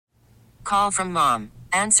call from mom.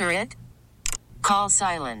 Answer it. Call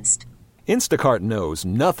silenced. Instacart knows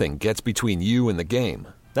nothing gets between you and the game.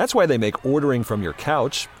 That's why they make ordering from your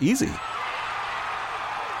couch easy.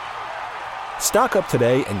 Stock up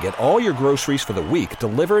today and get all your groceries for the week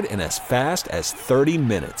delivered in as fast as 30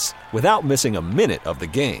 minutes without missing a minute of the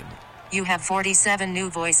game. You have 47 new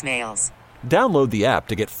voicemails. Download the app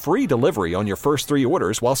to get free delivery on your first 3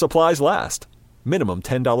 orders while supplies last. Minimum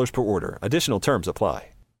 $10 per order. Additional terms apply.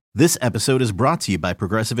 This episode is brought to you by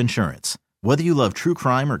Progressive Insurance. Whether you love true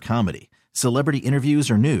crime or comedy, celebrity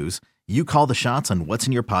interviews or news, you call the shots on what's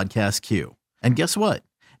in your podcast queue. And guess what?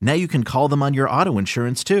 Now you can call them on your auto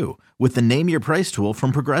insurance too with the Name Your Price tool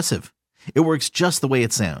from Progressive. It works just the way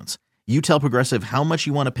it sounds. You tell Progressive how much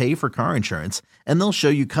you want to pay for car insurance, and they'll show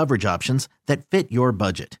you coverage options that fit your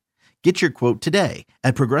budget. Get your quote today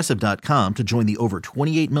at Progressive.com to join the over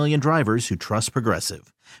 28 million drivers who trust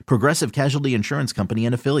Progressive. Progressive Casualty Insurance Company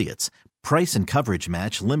and Affiliates. Price and coverage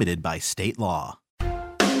match limited by state law.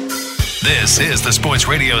 This is the Sports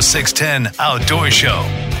Radio 610 Outdoor Show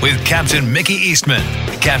with Captain Mickey Eastman.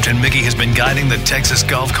 Captain Mickey has been guiding the Texas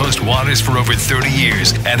Gulf Coast waters for over 30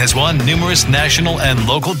 years and has won numerous national and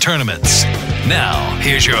local tournaments. Now,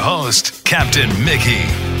 here's your host, Captain Mickey.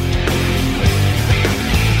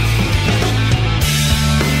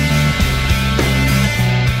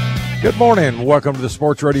 Good morning. Welcome to the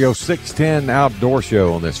Sports Radio 610 Outdoor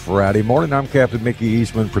Show on this Friday morning. I'm Captain Mickey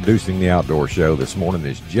Eastman, producing the Outdoor Show. This morning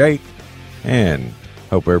is Jake, and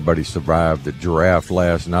hope everybody survived the giraffe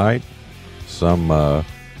last night. Some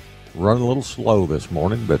running a little slow this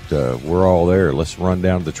morning, but we're all there. Let's run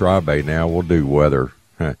down to the Tri-Bay now. We'll do weather.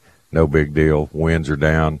 No big deal. Winds are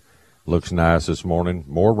down. Looks nice this morning.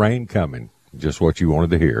 More rain coming. Just what you wanted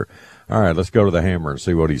to hear. All right, let's go to the Hammer and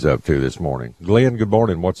see what he's up to this morning. Glenn, good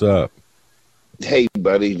morning. What's up? Hey,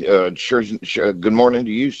 buddy. Sure, good morning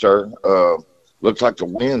to you, sir. Looks like the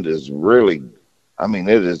wind is really, it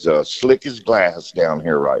is slick as glass down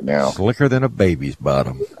here right now. Slicker than a baby's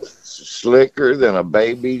bottom. Slicker than a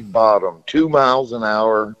baby's bottom. 2 miles an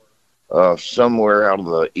hour somewhere out of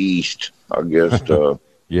the east, I guess.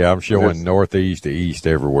 Yeah, I'm showing northeast to east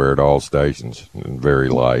everywhere at all stations, and very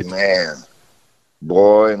light. Man.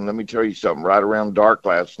 Boy, and let me tell you something. Right around dark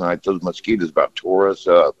last night, those mosquitoes about tore us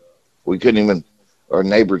up. We couldn't even, our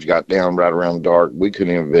neighbors got down right around dark. We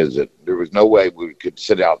couldn't even visit. There was no way we could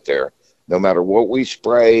sit out there, no matter what we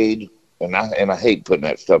sprayed. And I hate putting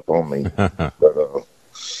that stuff on me. But,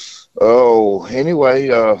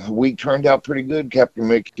 anyway, we turned out pretty good, Captain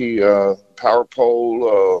Mickey. Power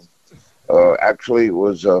pole, actually it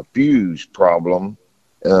was a fuse problem.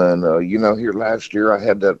 And, here last year I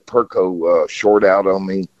had that Perco short out on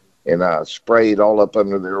me, and I sprayed all up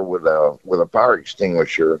under there with a fire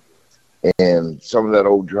extinguisher. And some of that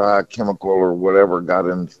old dry chemical or whatever got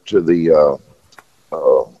into the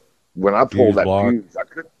when I pulled that fuse,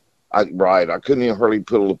 I couldn't even hardly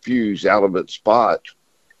pull the fuse out of its spot.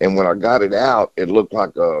 And when I got it out, it looked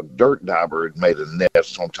like a dirt diver had made a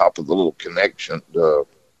nest on top of the little connection, the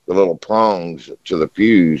little prongs to the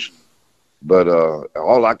fuse. But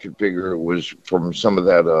all I could figure was from some of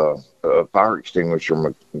that fire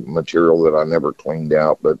extinguisher material that I never cleaned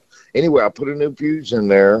out. But anyway, I put a new fuse in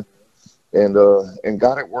there and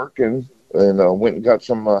got it working, and went and got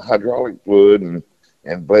some hydraulic fluid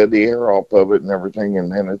and bled the air off of it and everything,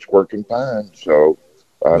 and then it's working fine. So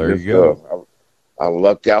there you go. I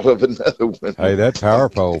lucked out of another one. Hey, that power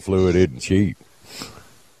pole fluid isn't cheap.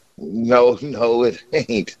 No, it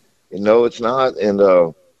ain't. No, it's not.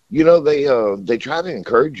 And they try to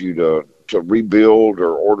encourage you to rebuild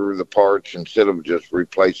or order the parts instead of just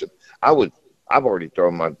replacing. I've already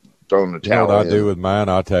thrown the towel. You know what I do with mine?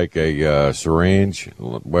 I take a syringe,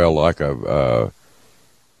 remember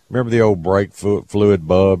the old brake fluid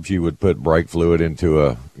bulbs you would put brake fluid into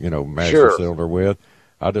a master cylinder with?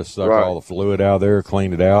 I just suck all the fluid out of there,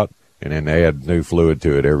 clean it out, and then add new fluid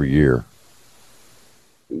to it every year.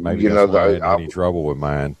 Maybe that's why I had any trouble with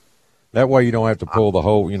mine. That way you don't have to pull the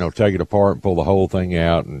whole, take it apart and pull the whole thing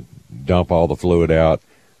out and dump all the fluid out,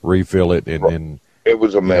 refill it, and then it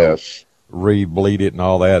was a mess. Re-bleed it and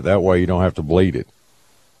all that. That way you don't have to bleed it.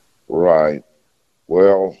 Right.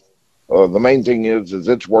 Well, the main thing is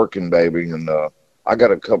it's working, baby. And I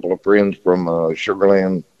got a couple of friends from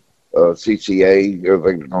Sugarland CCA. They're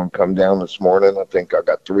going to come down this morning. I think I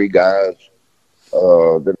got 3 guys.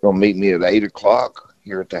 They're going to meet me at 8 o'clock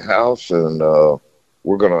here at the house, and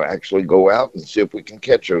we're going to actually go out and see if we can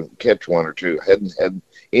catch one or two. I hadn't had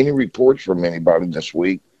any reports from anybody this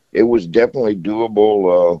week. It was definitely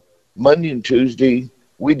doable. Monday and Tuesday,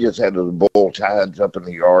 we just had the bull tides up in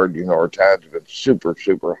the yard. Our tides have been super,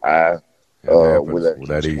 super high. with with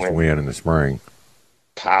that east wind in the spring.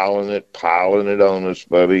 Piling it on us,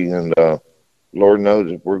 buddy. And Lord knows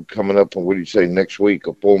if we're coming up on, what do you say, next week,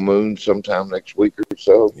 a full moon sometime next week or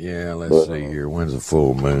so. Yeah, let's see here. When's the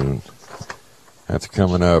full moon? That's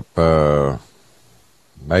coming up May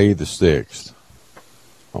the 6th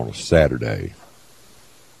on a Saturday.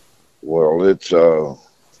 Well, it's we're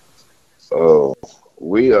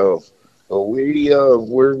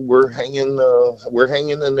hanging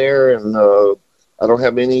in there, and I don't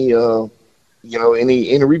have any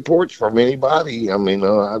any reports from anybody. I mean,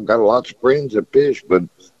 I've got lots of friends that fish, but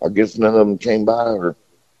I guess none of them came by or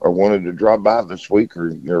wanted to drop by this week or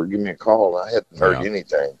give me a call. I hadn't heard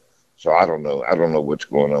anything, so I don't know. I don't know what's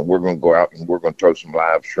going on. We're going to go out and we're going to throw some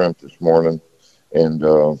live shrimp this morning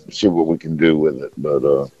and see what we can do with it.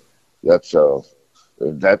 But that's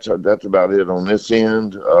about it on this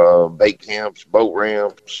end. Bait camps, boat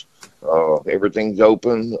ramps, everything's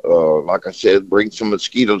open. Like I said, bring some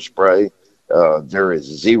mosquito spray. There is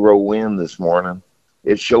zero wind this morning.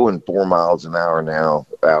 It's showing 4 miles an hour now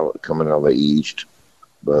coming out of the east.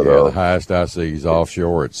 But the highest I see is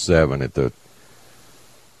offshore at 7 at the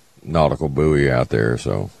nautical buoy out there.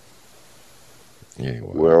 So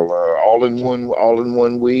anyway, well, all in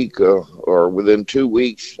one week or within 2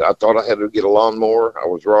 weeks, I thought I had to get a lawnmower. I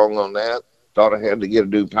was wrong on that. Thought I had to get a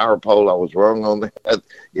new power pole. I was wrong on that.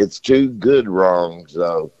 It's two good wrongs,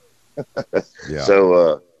 though. Yeah.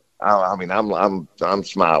 So. I mean, I'm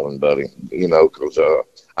smiling, buddy. Because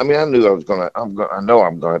I knew I know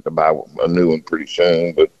I'm gonna have to buy a new one pretty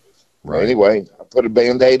soon. But anyway, I put a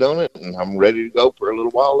Band-Aid on it, and I'm ready to go for a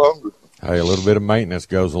little while longer. Hey, a little bit of maintenance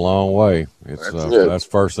goes a long way. That's the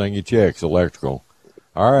first thing you check is electrical.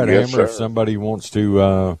 All right, yes, Hammer. sir. If somebody wants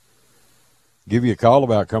to give you a call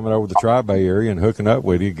about coming over to the Tri-Bay area and hooking up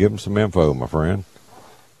with you, give them some info, my friend.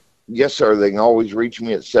 Yes, sir. They can always reach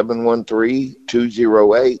me at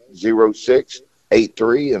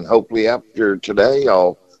 713-208-0683, and hopefully after today,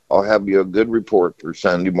 I'll have you a good report for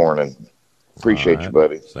Sunday morning. Appreciate you,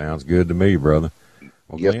 buddy. Sounds good to me, brother.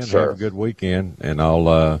 Well, yes, Glenn, sir. have a good weekend, and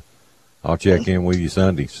I'll check in with you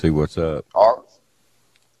Sunday, see what's up. All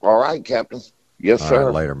right, Captain. Yes, sir. All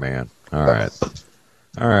right, later, man. All right.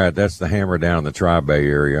 All right, that's the Hammer down in the Tri-Bay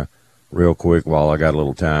area. Real quick, while I got a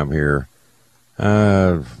little time here.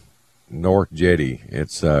 North Jetty,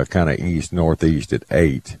 it's kind of east-northeast at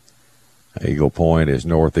 8. Eagle Point is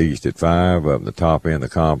northeast at 5. Up the top end of the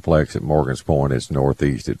complex at Morgan's Point, it's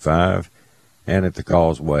northeast at 5. And at the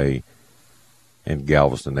Causeway in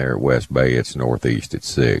Galveston there at West Bay, it's northeast at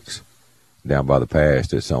 6. Down by the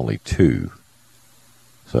pass, it's only 2.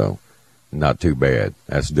 So, not too bad.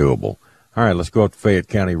 That's doable. All right, let's go up to Fayette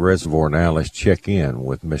County Reservoir now. Let's check in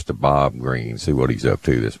with Mr. Bob Green, see what he's up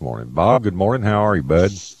to this morning. Bob, good morning. How are you,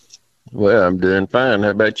 bud? Well, I'm doing fine. How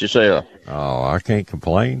about yourself? Oh, I can't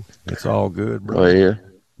complain. It's all good, bro. Well,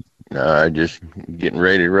 no, just getting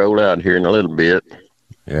ready to roll out here in a little bit.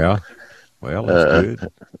 Yeah. Well, that's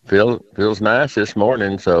good. Feels nice this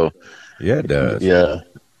morning. So yeah, it does. Yeah.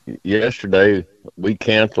 Yesterday we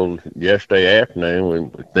canceled yesterday afternoon. We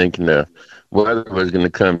were thinking the weather was going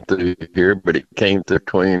to come through here, but it came through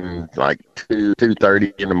between like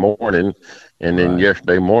 2:30 in the morning, and then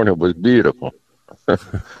yesterday morning was beautiful.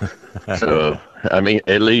 So, I mean,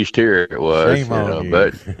 at least here it was. Shame on you.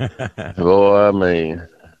 But, boy, I mean,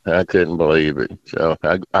 I couldn't believe it. So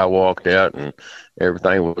I walked out, and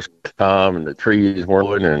everything was calm, and the trees were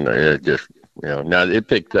moving, and it just, now it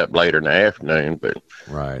picked up later in the afternoon, but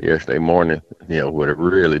yesterday morning, would have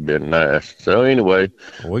really been nice. So, anyway.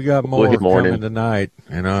 We got more coming tonight.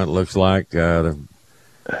 It looks like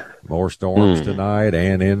more storms tonight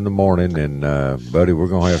and in the morning. And, buddy, we're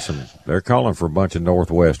going to have they're calling for a bunch of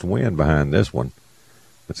northwest wind behind this one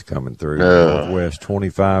that's coming through. Northwest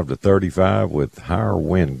 25 to 35 with higher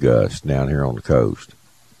wind gusts down here on the coast.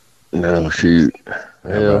 No, shoot. How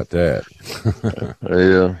about that?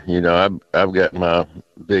 Well, I've got my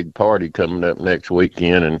big party coming up next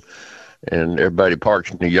weekend, and everybody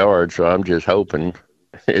parks in the yard, so I'm just hoping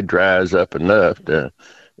it dries up enough to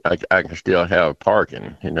I can still have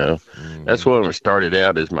parking, That's when it started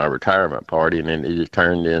out as my retirement party, and then it just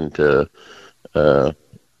turned into an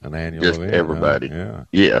annual just event, everybody. Huh?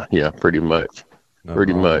 Yeah, pretty much.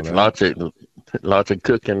 Pretty much. Lots of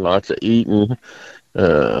cooking, lots of eating,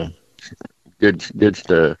 good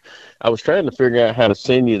stuff. I was trying to figure out how to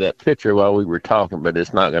send you that picture while we were talking, but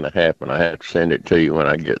it's not going to happen. I have to send it to you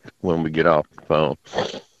when we get off the phone.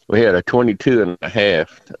 We had a 22 and a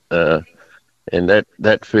half, and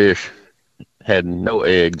that fish had no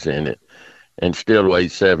eggs in it and still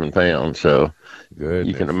weighed 7 pounds. So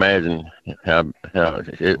you can imagine how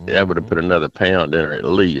that would have put another pound in her at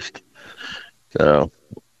least. So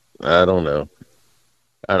I don't know.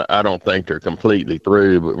 I don't think they're completely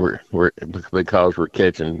through, but we're because we're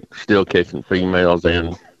still catching females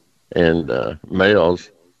and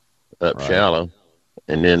males up Right. shallow,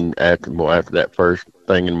 and then after that first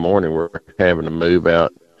thing in the morning, we're having to move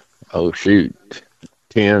out. Oh shoot,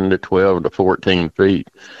 10 to 12 to 14 feet,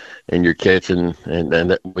 and you're catching, and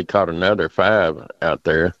then we caught another 5 out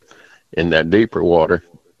there in that deeper water.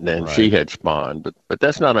 Then Right. she had spawned, but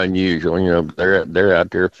that's not unusual. You know, they're out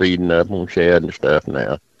there feeding up on shad and stuff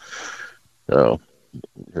now. So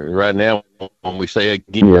right now, when we say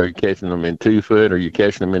again, are you catching them in 2 foot or you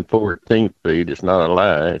catching them in 14 feet? It's not a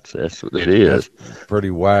lie. That's what it is. That's pretty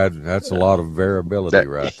wide. That's a lot of variability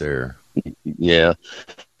right there. Yeah.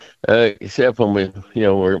 Except when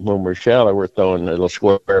when we're shallow, we're throwing little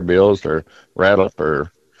square bills or rattle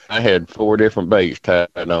or. I had 4 different baits tied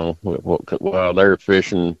on while they're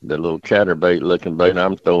fishing the little chatterbait looking bait.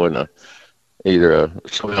 I'm throwing either a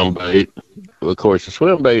swim bait. Of course, the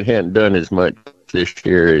swim bait hadn't done as much this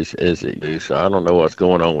year as it used, so I don't know what's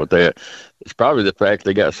going on with that. It's probably the fact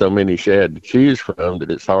they got so many shad to choose from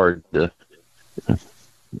that it's hard to,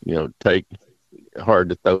 hard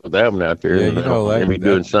to throw that one out there. Yeah, and be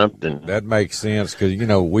doing something. That makes sense because,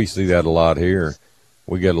 we see that a lot here.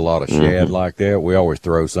 We get a lot of shad like that. We always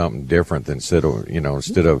throw something different instead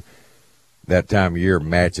of that time of year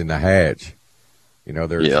matching the hatch.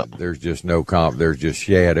 There's just no there's just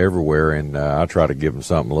shad everywhere, and I try to give them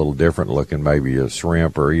something a little different looking, maybe a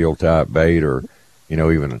shrimp or eel type bait, or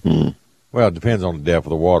even well, it depends on the depth of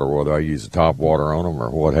the water, whether I use the top water on them or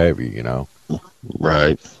what have you.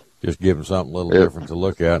 Right. Just give them something a little different to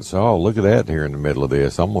look at and say, oh, look at that here in the middle of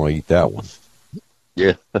this. I'm going to eat that one.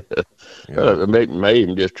 Yeah. May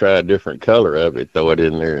even just try a different color of it, throw it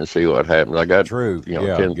in there and see what happens. I got 10,000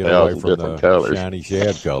 different colors. Shiny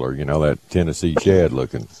shad color, that Tennessee shad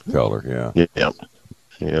looking color. Yeah.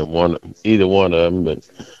 Either one of them,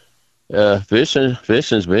 but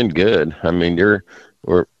fishing's been good. I mean,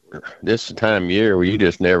 we're this time of year where you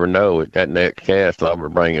just never know. That next cast, I'll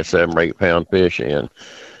bring a 7 or 8 pound fish in,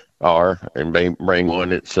 and bring one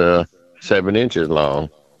that's 7 inches long.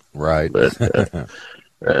 Right. But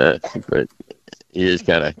you just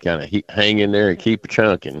kind of hang in there and keep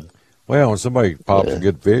chunking. Well, when somebody pops a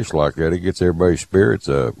good fish like that, it gets everybody's spirits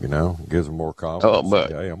up, gives them more confidence. Oh,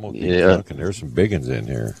 but hey, I'm gonna keep chunking. There's some big ones in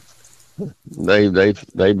here. They've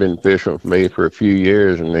been fishing with me for a few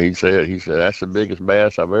years, and he said that's the biggest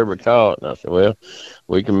bass I've ever caught. And I said, well,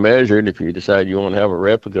 we can measure it if you decide you want to have a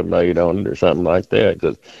replica made on it or something like that.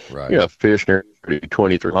 Because fish near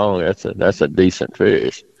 23 long, that's a decent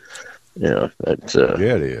fish. That's yeah,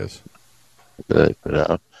 it is. But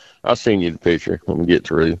I'll send you the picture when we get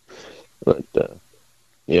through. But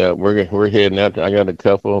we're heading out. I got a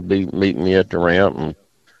couple will be meeting me at the ramp, and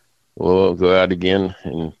we'll go out again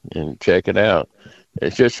and check it out.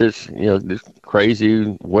 It's just this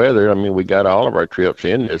crazy weather. I mean, we got all of our trips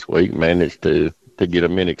in this week. Managed to get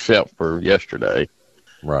them in except for yesterday.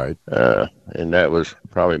 Right. And that was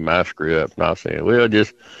probably my screw up. Not saying, well,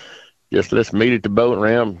 just let's meet at the boat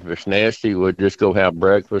ramp. If it's nasty, we'll just go have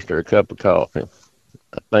breakfast or a cup of coffee.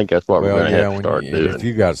 I think that's what we're going to have to start doing. If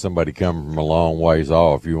you got somebody coming from a long ways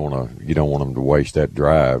off, you don't want them to waste that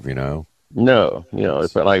drive, No,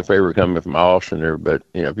 if they were coming from Austin but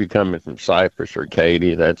if you're coming from Cypress or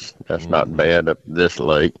Katy, that's not bad up this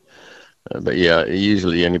lake. But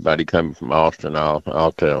usually anybody coming from Austin,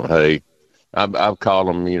 I'll tell them, hey, I've called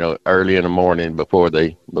them, early in the morning before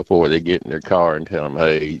they get in their car and tell them,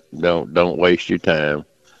 hey, don't waste your time.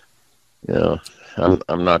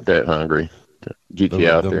 I'm not that hungry to get you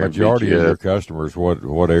out there. The majority of your customers,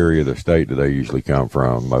 what area of the state do they usually come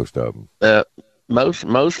from? Most of them.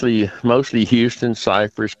 Mostly Houston,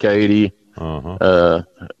 Cypress, Katy. A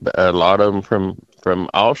lot of them from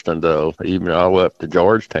Austin, though, even all up to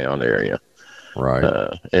Georgetown area. Right.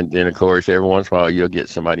 And then, of course, every once in a while you'll get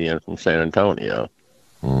somebody in from San Antonio.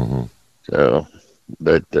 Mm-hmm. So,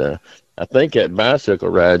 but I think that bicycle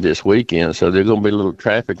ride this weekend, so there's going to be a little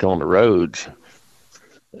traffic on the roads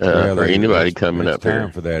for anybody coming up here. It's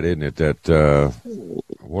time for that, isn't it? That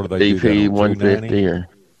what do they DP 150 or?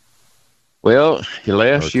 Well,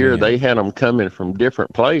 last year they had them coming from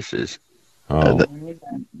different places. Oh.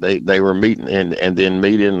 They were meeting and then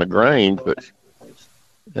meet in the Grange,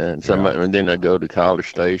 and then they go to College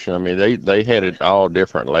Station. I mean, they had it all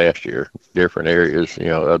different last year, different areas,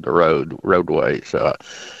 of the roadway. So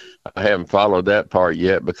I haven't followed that part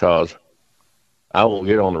yet because I won't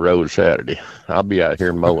get on the road Saturday. I'll be out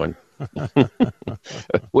here mowing.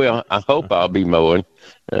 Well, I hope I'll be mowing.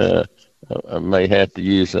 I may have to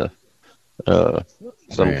use some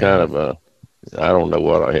kind of I don't know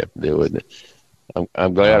what I have to do with it.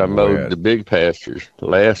 I'm glad I I'm mowed glad. the big pastures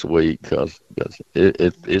last week because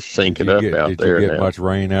it's sinking up out there Did you get now. much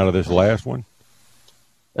rain out of this last one?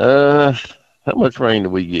 How much rain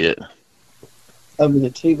did we get? Over the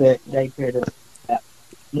 2-day period of about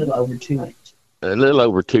a little over 2 inches. A little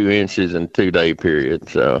over 2 inches in 2-day period.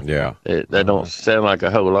 So Yeah. that don't sound like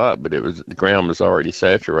a whole lot, but the ground was already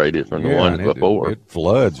saturated from the ones and before. It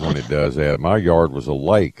floods when it does that. My yard was a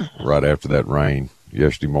lake right after that rain.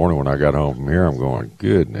 Yesterday morning when I got home from here, I'm going,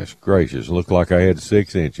 goodness gracious. It looked like I had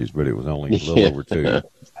 6 inches, but it was only a little over 2.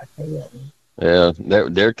 Yeah,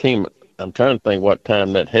 there came. I'm trying to think what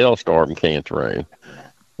time that hailstorm came through.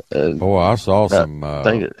 Boy, I saw some.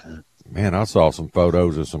 I saw some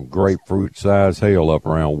photos of some grapefruit-sized hail up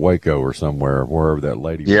around Waco or somewhere, wherever that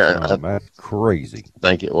lady was from. That's crazy. I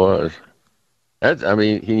think it was. I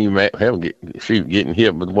mean, can you imagine getting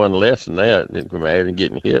hit with one less than that? Imagine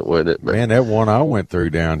getting hit with it. But, man, that one I went through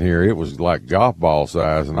down here, it was like golf ball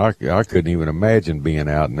size, and I couldn't even imagine being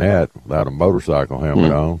out in that without a motorcycle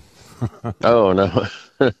helmet on. Oh, no.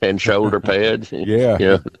 And shoulder pads. Yeah.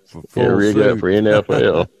 Rig up for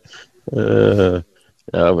NFL.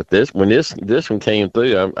 But when this one came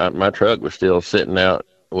through, my truck was still sitting out.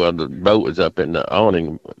 Well, the boat was up in the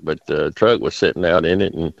awning, but the truck was sitting out in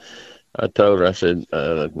it, and I told her, I said,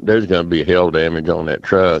 there's going to be hail damage on that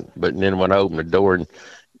truck. But then when I opened the door and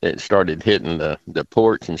it started hitting the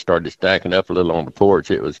porch and started stacking up a little on the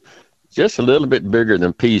porch, it was just a little bit bigger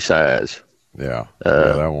than pea size. Yeah,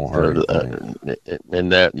 that won't hurt.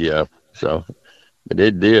 And that, yeah. So, but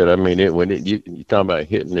it did. I mean, you talking about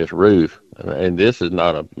hitting this roof, and this is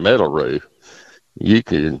not a metal roof. You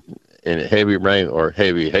could, in a heavy rain or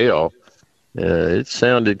heavy hail, it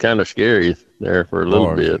sounded kind of scary there for a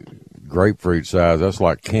little bit. Grapefruit size, that's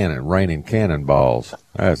like raining cannonballs.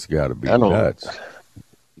 That's got to be nuts.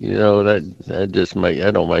 You know,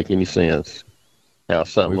 that don't make any sense. How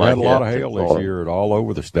something We've had a lot of that hail this year all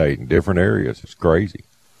over the state in different areas. It's crazy.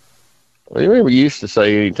 Well, you remember we used to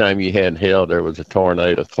say anytime you had hail, there was a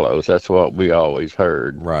tornado close. That's what we always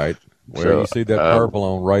heard. Right. Well, you see that purple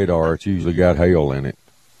on radar, it's usually got hail in it.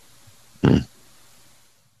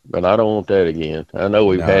 But I don't want that again. I know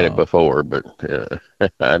we've had it before, but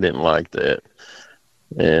I didn't like that.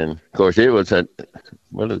 And, of course, it was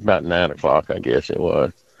about 9 o'clock, I guess it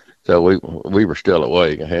was. So we were still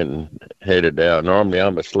awake. I hadn't headed out. Normally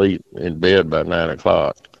I'm asleep in bed by 9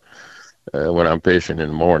 o'clock when I'm fishing in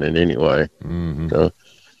the morning anyway. Mm-hmm. So,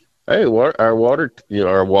 hey, our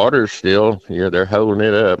water's still, they're holding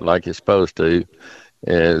it up like it's supposed to.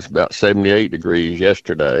 And it's about 78 degrees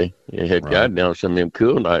yesterday. It had gotten down, some of them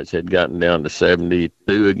cool nights had gotten down to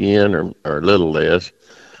 72 again or a little less.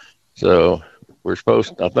 So I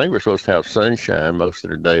think we're supposed to have sunshine most of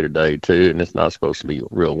the day today too, and it's not supposed to be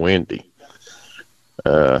real windy.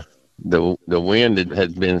 The wind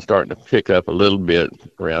has been starting to pick up a little bit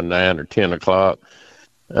around 9 or 10 o'clock,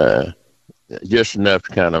 just enough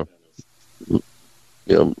to kind of,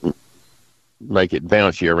 make it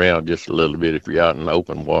bounce you around just a little bit if you're out in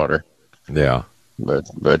open water. Yeah. But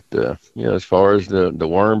as far as the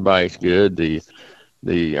worm bite's good,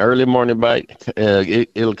 the early morning bite,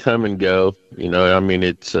 it'll come and go. I mean,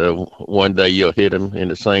 it's one day you'll hit them in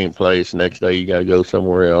the same place, next day you got to go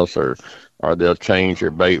somewhere else, or they'll change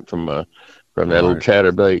your bait from that little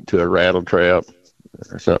chatterbait to a rattle trap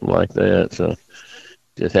or something like that. So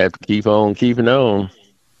just have to keep on keeping on.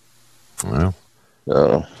 Well,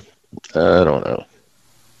 I don't know.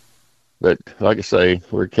 But like I say,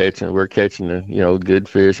 we're catching good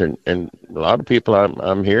fish, and a lot of people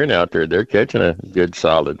I'm hearing out there, they're catching a good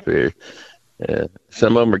solid fish.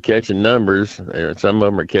 Some of them are catching numbers, and some of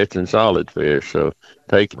them are catching solid fish. So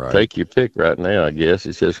take your pick right now. I guess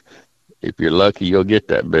it's just if you're lucky, you'll get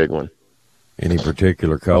that big one. Any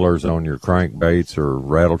particular colors on your crankbaits or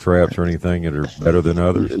rattle traps or anything that are better than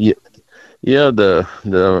others? Yeah.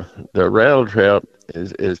 The rattle trap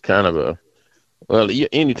is kind of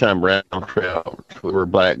anytime rattle trout were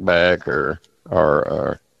blackback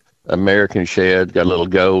or American shad, got a little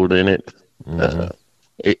gold in it.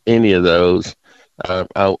 Mm-hmm. Any of those.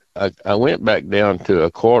 I went back down to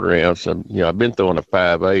a 1/4 ounce. I've been throwing a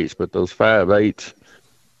 5/8, but those 5/8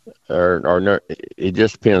 are it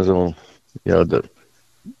just depends on the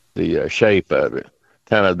shape of it.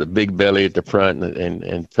 Kind of the big belly at the front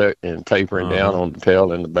and tapering down on the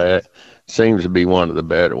tail in the back seems to be one of the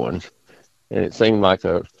better ones. And it seemed like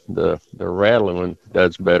the rattling one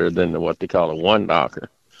does better than what they call a one knocker.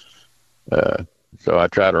 So I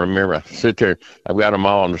try to remember. I sit there. I've got them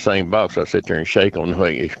all in the same box. I sit there and shake on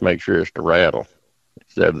to make sure it's the rattle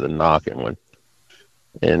instead of the knocking one.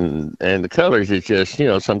 And the colors is just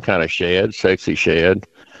some kind of shad, sexy shad.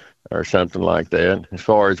 or something like that. As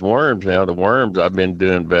far as worms now, the worms I've been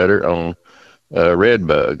doing better on red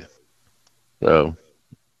bug. So,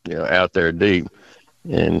 out there deep.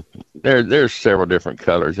 And there's several different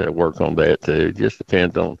colors that work on that too. It just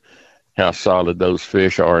depends on how solid those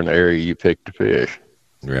fish are in the area you pick to fish.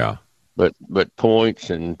 Yeah. But points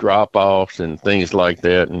and drop-offs and things like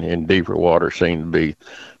that in deeper water seem to be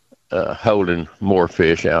holding more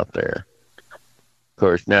fish out there. Of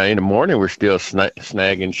course, now in the morning we're still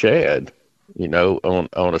snagging shad,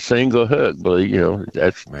 on a single hook. But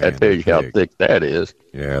that tells you how thick that is.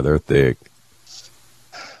 Yeah, they're thick.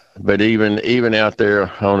 But even out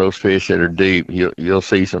there on those fish that are deep, you'll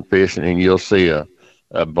see some fish, and you'll see a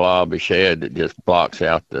blob of shad that just blocks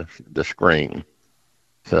out the screen.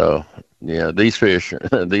 So these fish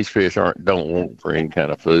don't want for any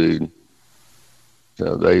kind of food.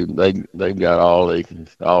 So they've got all they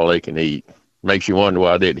can eat. Makes you wonder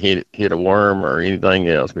why they didn't hit a worm or anything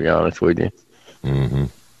else. To be honest with you. Mm-hmm.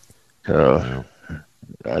 So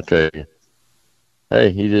I tell you, hey,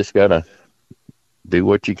 you just gotta do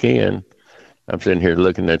what you can. I'm sitting here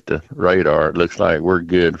looking at the radar. It looks like we're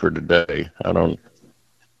good for today.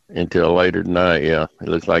 Until later tonight. Yeah, it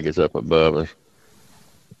looks like it's up above us.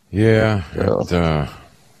 Yeah.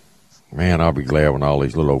 Man, I'll be glad when all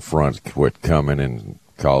these little fronts quit coming and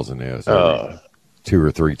causing this. 2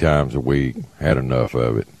 or 3 times a week. Had enough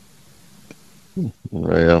of it.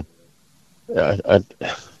 Well,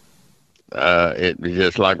 it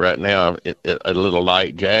just like right now, a little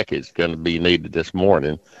light jacket's going to be needed this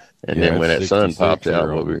morning, and then when that sun pops out,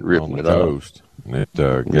 we'll be ripping it off. And it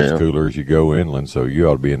gets cooler as you go inland, so you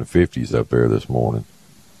ought to be in the 50s up there this morning.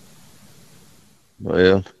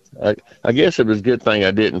 Well, I guess it was a good thing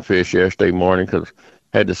I didn't fish yesterday morning, because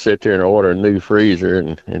I had to sit there and order a new freezer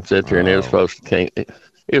and sit there, and it was supposed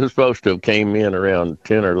to have came in around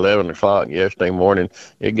 10 or 11 o'clock yesterday morning.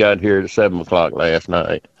 It got here at 7 o'clock last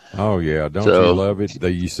night. Oh, yeah. Don't you love it?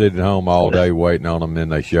 You sit at home all day waiting on them, then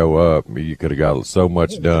they show up. You could have got so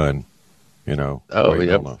much done, waiting on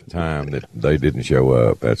a time that they didn't show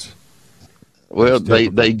up. They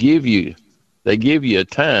give you a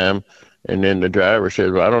time, and then the driver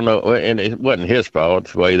says, well, I don't know. And it wasn't his fault.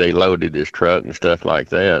 It's the way they loaded his truck and stuff like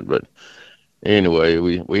that. But anyway,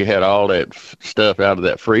 we had all that stuff out of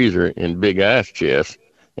that freezer in big ice chests.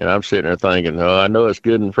 And I'm sitting there thinking, I know it's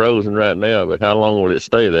good and frozen right now, but how long will it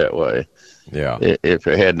stay that way? Yeah. If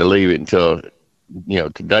I had to leave it until,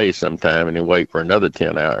 today sometime and then wait for another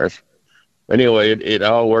 10 hours. Anyway, it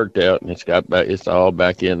all worked out, and it's all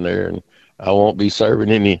back in there, and I won't be serving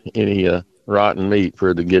any rotten meat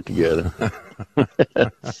for the get together.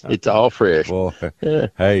 It's all fresh. Well,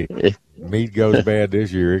 hey, meat goes bad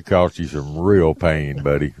this year. It costs you some real pain,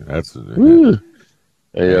 buddy.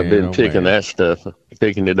 Yeah, I've been picking that stuff,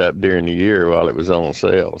 picking it up during the year while it was on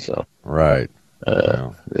sale. So right, yeah,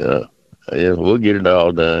 we'll get it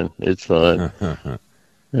all done. It's fun.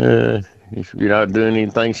 If you're not doing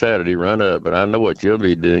anything Saturday, run up. But I know what you'll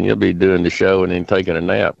be doing. You'll be doing the show and then taking a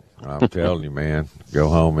nap. I'm telling you, man. Go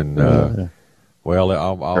home and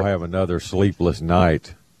I'll have another sleepless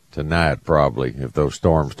night tonight probably. If those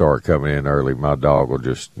storms start coming in early, my dog will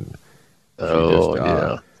just.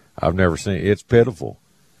 Yeah. I've never seen it. It's pitiful.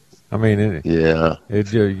 I mean, I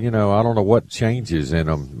don't know what changes in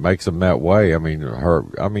them makes them that way. I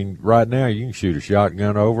mean, right now you can shoot a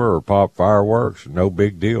shotgun over or pop fireworks, no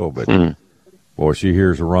big deal. But boy, she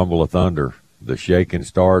hears a rumble of thunder, the shaking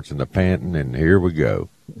starts and the panting, and here we go.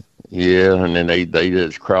 Yeah, and then they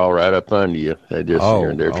just crawl right up under you.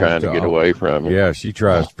 They're trying to get away from you. Yeah, she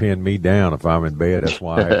tries to pin me down if I'm in bed. That's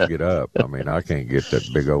why I have to get up. I mean, I can't get that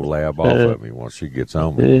big old lab off of me once she gets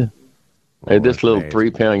home. Yeah. Hey, this little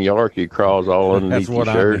 3-pound Yorkie crawls all underneath your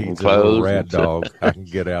shirt and clothes. Rat dog. I can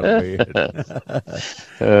get out of bed.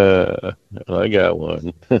 I got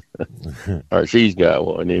one. Or she's got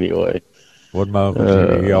one anyway. What my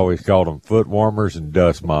uncle he always called them foot warmers and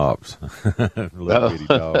dust mops. Little bitty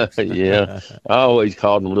dogs. Yeah. I always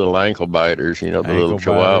called them little ankle biters, the little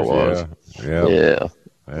chihuahuas. Yeah.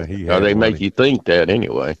 They make you think that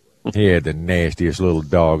anyway. He had the nastiest little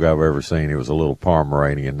dog I've ever seen. It was a little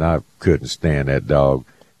Pomeranian, and I couldn't stand that dog.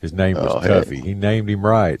 His name was Tuffy. He named him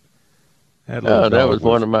right. That was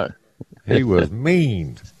one of my... He was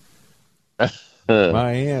mean.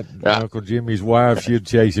 My aunt, Uncle Jimmy's wife, she'd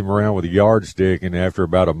chase him around with a yardstick, and after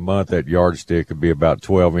about a month, that yardstick could be about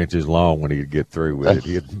 12 inches long when he'd get through with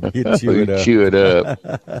it. He'd chew it up.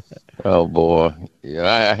 Oh, boy. Yeah,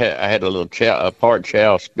 I had a little part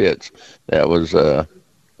chow spitz that was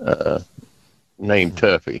named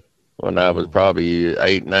Tuffy when I was probably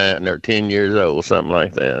 8, 9, or 10 years old, something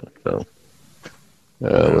like that.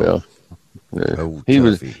 So, he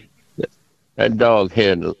was... That dog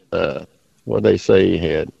had what they say he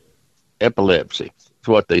had epilepsy. That's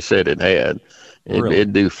what they said it had. Really?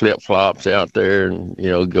 It'd do flip flops out there, and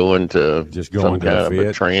go into Just some going to a kind of a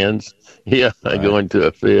fit? trance. Yeah, Right. go into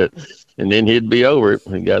a fit, and then he'd be over it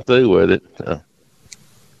when he got through with it.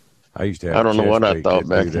 I used to have I don't know what I Chesapeake thought that do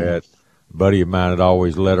back then. that. A buddy of mine had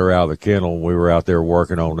always let her out of the kennel when we were out there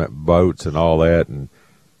working on that boats and all that, and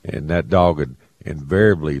that dog would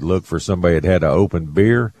invariably look for somebody that had an open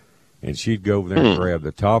beer, and she'd go over there and grab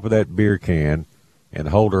the top of that beer can and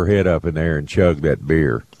hold her head up in there and chug that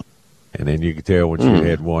beer. And then you could tell when she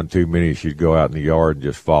had one too many, she'd go out in the yard and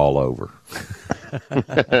just fall over.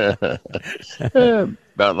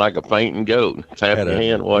 About like a fainting goat. Tap your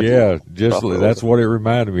hand, watch it. Yeah, that's what it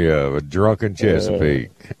reminded me of, a drunken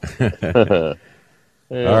Chesapeake. Yeah.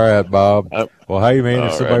 All right, Bob. Well, hey, man,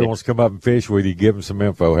 if somebody Alrighty. wants to come up and fish with you, give them some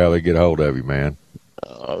info how they get a hold of you, man.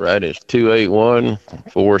 All right, it's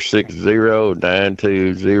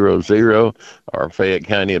 281-460-9200 or Fayette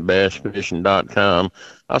County at bassfishing.com.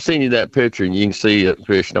 I'll send you that picture, and you can see that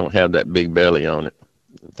fish don't have that big belly on it.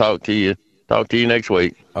 Talk to you next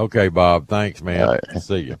week. Okay, Bob. Thanks, man. All right.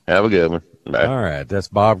 See you. Have a good one. Bye. All right, that's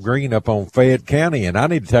Bob Green up on Fayette County, and I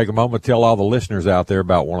need to take a moment to tell all the listeners out there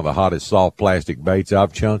about one of the hottest soft plastic baits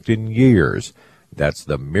I've chunked in years. That's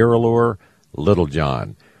the Miralure Little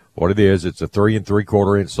John. What it is, it's a 3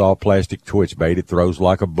 3/4 inch soft plastic twitch bait. It throws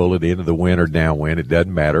like a bullet into the wind or downwind. It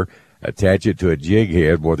doesn't matter. Attach it to a jig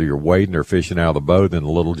head, whether you're wading or fishing out of the boat. Then the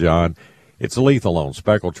Little John, it's lethal on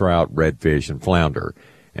speckled trout, redfish, and flounder.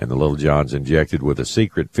 And the Little John's injected with a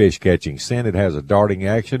secret fish-catching scent. It has a darting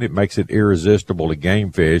action. It makes it irresistible to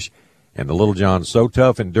game fish. And the Little John's so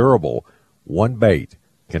tough and durable, one bait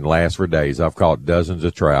can last for days. I've caught dozens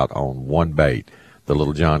of trout on one bait. The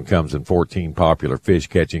Little John comes in 14 popular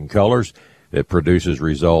fish-catching colors that produces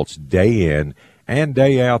results day in and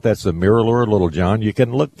day out. That's the Miralure Little John. You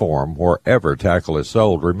can look for them wherever tackle is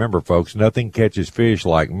sold. Remember, folks, nothing catches fish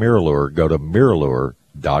like Miralure. Go to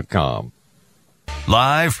Miralure.com.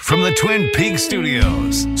 Live from the Twin Peaks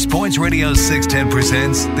studios, Sports Radio 610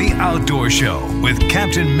 presents The Outdoor Show with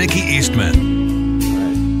Captain Mickey Eastman.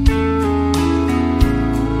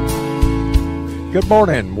 Good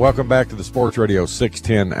morning. Welcome back to the Sports Radio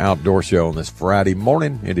 610 Outdoor Show on this Friday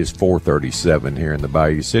morning. It is 4:37 here in the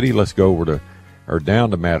Bayou City. Let's go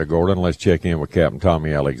down to Matagorda, and let's check in with Captain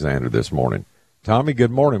Tommy Alexander this morning. Tommy,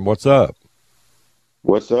 good morning. What's up?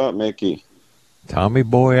 What's up, Mickey? Tommy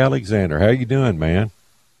Boy Alexander. How you doing, man?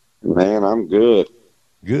 Man, I'm good.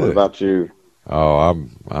 Good. What about you? Oh,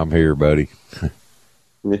 I'm here, buddy.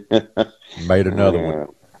 Made another one.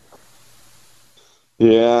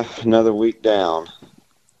 Yeah, another week down.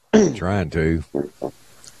 Trying to.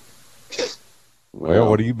 Well,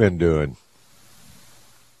 what have you been doing?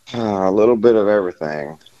 A little bit of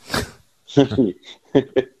everything.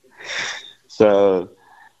 So,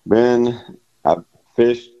 I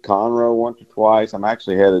fished Conroe once or twice. I'm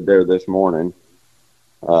actually headed there this morning.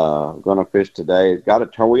 Going to fish today. We got a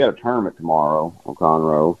tournament tomorrow on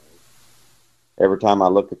Conroe. Every time I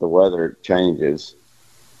look at the weather, it changes.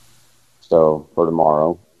 So for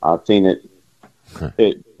tomorrow, I've seen it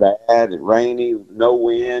bad, rainy, no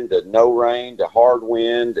wind, to no rain, to hard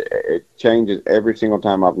wind. It changes every single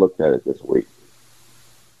time I've looked at it this week.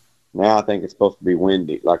 Now I think it's supposed to be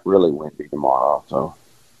windy, like really windy tomorrow. So.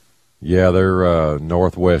 Yeah, they're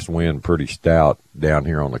northwest wind pretty stout down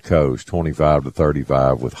here on the coast, 25 to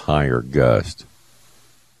 35 with higher gust.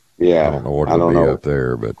 Yeah. I don't know what it'll be up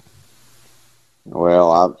there, but.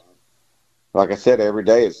 Well, like I said, every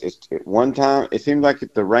day it's one time it seems like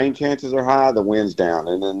if the rain chances are high, the wind's down,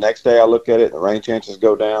 and then the next day I look at it, the rain chances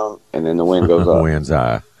go down, and then the wind goes up. Wind's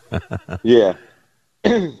high. Yeah.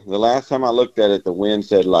 The last time I looked at it, the wind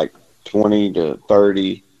said like 20 to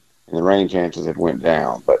 30, and the rain chances had went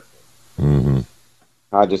down. But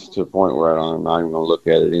I just to the point where I'm not even going to look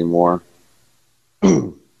at it anymore.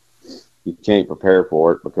 You can't prepare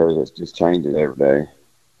for it because it just changes every day.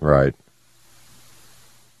 Right.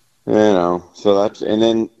 So and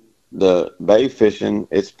then the bay fishing,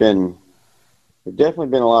 there's definitely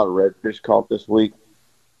been a lot of redfish caught this week.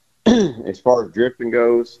 As far as drifting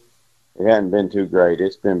goes, it hasn't been too great.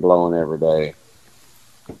 It's been blowing every day.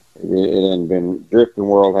 It hasn't been, drifting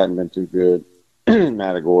world hadn't been too good in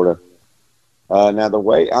Matagorda. Now I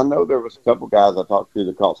know there was a couple guys I talked to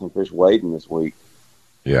that caught some fish wading this week.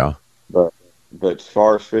 Yeah. But as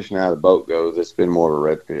far as fishing out of the boat goes, it's been more of a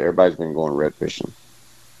redfish. Everybody's been going red fishing.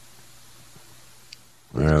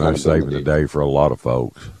 Yeah, they're saving the day for a lot of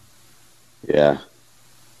folks. Yeah,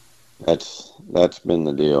 that's been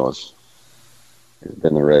the deal. It's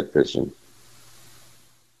been the red fishing.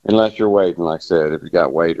 Unless you're wading, like I said, if you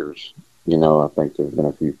got waders, I think there's been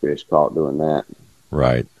a few fish caught doing that.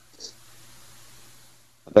 Right.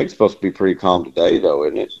 I think it's supposed to be pretty calm today, though,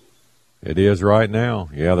 isn't it? It is right now.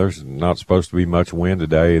 Yeah, there's not supposed to be much wind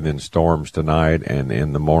today, and then storms tonight, and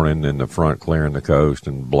in the morning, and the front clearing the coast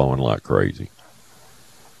and blowing like crazy.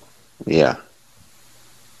 Yeah.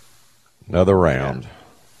 Another round. Yeah.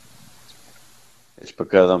 It's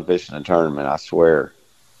because I'm fishing a tournament, I swear.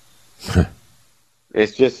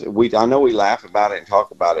 It's just, I know we laugh about it and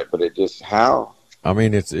talk about it, but it just,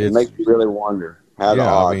 it makes you really wonder how the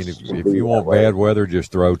odds. If you want bad weather,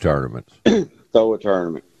 just throw tournaments. Throw a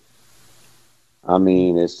tournament. I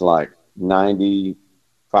mean, it's like 95%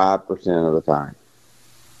 of the time.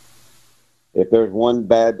 If there's one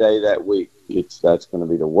bad day that week, that's going to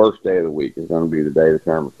be the worst day of the week. It's going to be the day the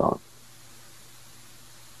tournament's on.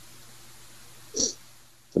 It's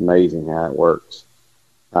amazing how it works,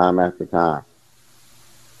 time after time.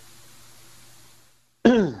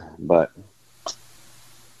 But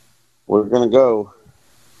we're going to go.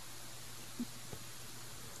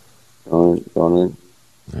 Going in.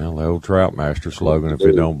 Well, the old Trout Master slogan, if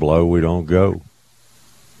it don't blow, we don't go.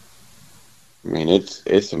 I mean,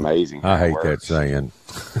 it's amazing. I hate that saying.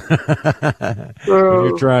 When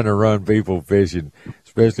you're trying to run people fishing,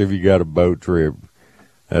 especially if you got a boat trip,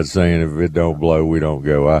 that saying, if it don't blow, we don't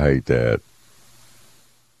go. I hate that.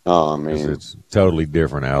 Oh, man. It's totally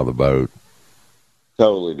different out of the boat.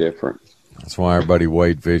 Totally different. That's why everybody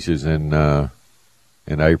wade fishes in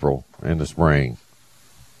April, in the spring.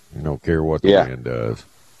 You don't care what the wind does.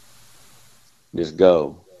 Just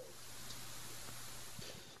go.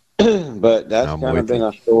 But that's kind of been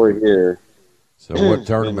our story here. So what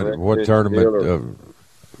tournament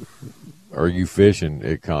are you fishing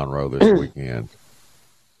at Conroe this weekend?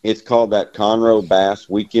 It's called that Conroe Bass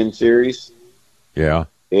Weekend Series. Yeah.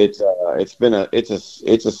 It's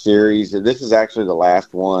a series. This is actually the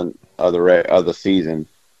last one of the season,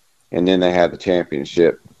 and then they have the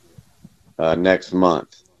championship next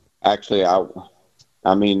month. Actually, I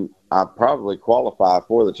probably qualify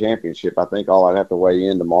for the championship. I think all I'd have to weigh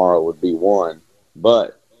in tomorrow would be one,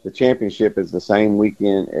 but the championship is the same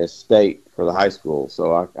weekend as state for the high school,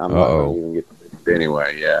 so I'm not going to even get to it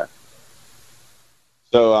anyway. Yeah.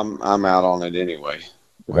 So I'm out on it anyway.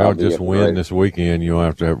 Well, just win this weekend. You don't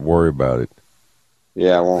have to worry about it.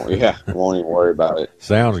 Yeah, I won't even worry about it.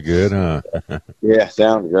 Sounds good, huh? Yeah,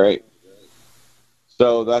 sounds great.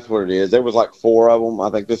 So that's what it is. There was like 4 of them. I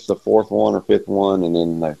think this is the 4th one or 5th one, and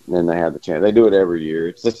then they have the chance. They do it every year.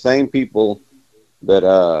 It's the same people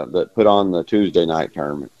that put on the Tuesday night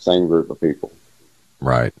tournament. Same group of people.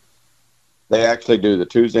 Right. They actually do the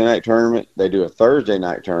Tuesday night tournament. They do a Thursday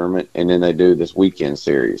night tournament, and then they do this weekend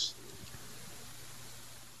series.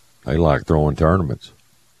 They like throwing tournaments.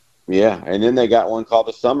 Yeah, and then they got one called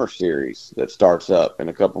the Summer Series that starts up in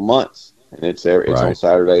a couple months, and it's on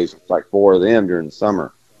Saturdays. It's like 4 of them during the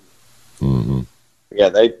summer. Mm-hmm.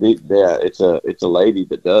 Yeah, it's a lady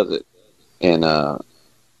that does it, and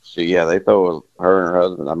they throw her and her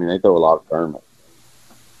husband. I mean, they throw a lot of tournaments.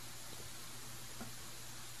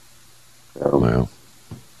 So, well,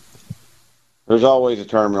 there's always a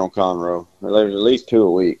tournament on Conroe. There's at least 2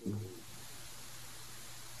 a week.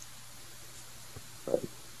 But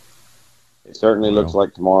it certainly looks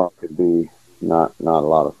like tomorrow could be not a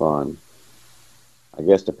lot of fun. I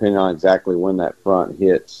guess depending on exactly when that front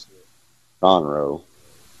hits Conroe.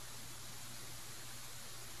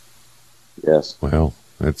 Yes. Well,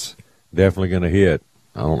 it's definitely going to hit.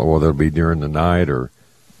 I don't know whether it'll be during the night or,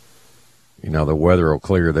 the weather will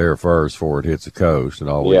clear there first before it hits the coast. It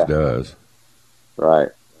always does. Right.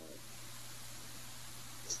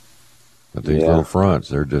 But these little fronts,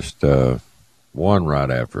 they're just one right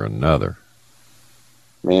after another.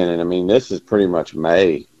 Man, and I mean, this is pretty much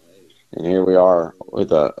May. And here we are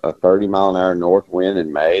with a 30-mile-an-hour north wind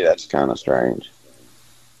in May. That's kind of strange.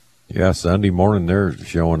 Yeah, Sunday morning they're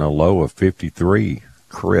showing a low of 53,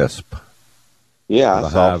 crisp. Yeah, I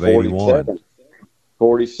saw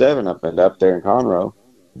 47 up there in Conroe.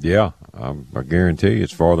 Yeah, I guarantee you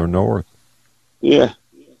it's farther north. Yeah,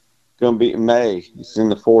 it's going to be in May. It's in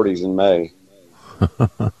the 40s in May.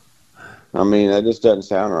 I mean, that just doesn't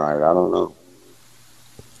sound right. I don't know.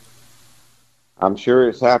 I'm sure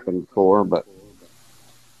it's happened before, but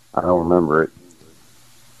I don't remember it.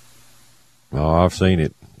 Oh, I've seen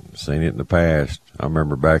it. Seen it in the past. I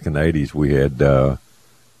remember back in the 80s we had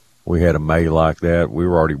a May like that. We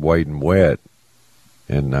were already wading wet,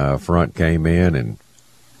 and front came in, and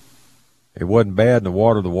it wasn't bad in the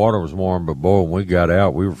water. The water was warm, but boy, when we got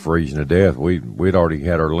out, we were freezing to death. We'd already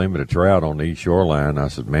had our limit of trout on the east shoreline. I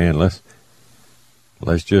said, man, let's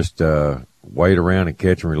just wait around and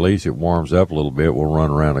catch and release. It warms up a little bit. We'll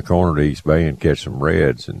run around the corner to East Bay and catch some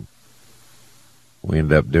reds. And we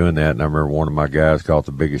ended up doing that. And I remember one of my guys caught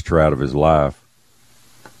the biggest trout of his life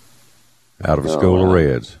out of a school of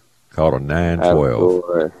reds. Caught a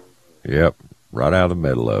 9-12. Yep, right out of the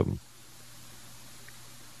middle of them.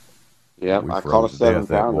 Yep, I caught a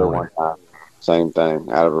 7-pounder one time. Same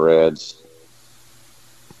thing, out of reds.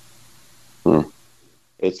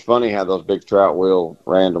 It's funny how those big trout will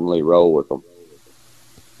randomly roll with them.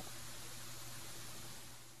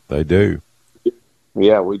 They do.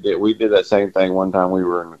 Yeah, we did. We did that same thing one time. We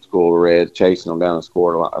were in the school of reds, chasing them down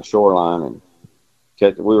a shoreline, and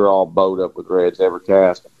we were all bowed up with reds every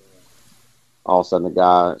cast. All of a sudden, the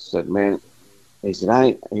guy said, "Man," he said,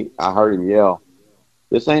 I heard him yell,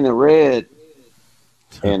 "This ain't a red,"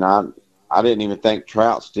 and I didn't even think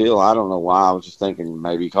trout still. I don't know why. I was just thinking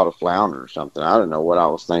maybe he caught a flounder or something. I don't know what I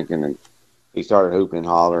was thinking. And he started hooping and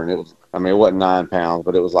hollering. It wasn't 9 pounds,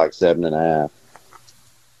 but it was like 7.5.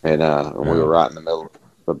 And we were right in the middle of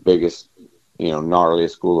the biggest,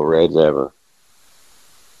 gnarliest school of reds ever.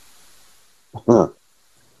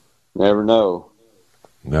 Never know.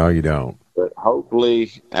 No, you don't. But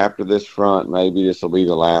hopefully after this front, maybe this will be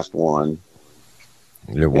the last one.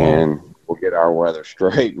 It won't. And we'll get our weather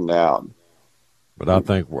straightened out. But I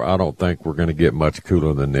don't think we're going to get much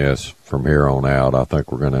cooler than this from here on out. I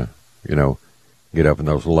think we're going to, get up in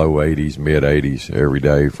those low 80s, mid 80s every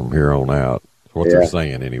day from here on out. That's what they're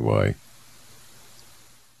saying anyway.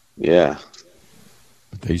 Yeah.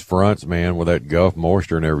 But these fronts, man, with that Gulf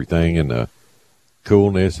moisture and everything and the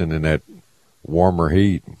coolness and then that warmer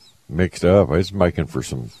heat mixed up, it's making for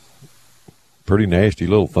some pretty nasty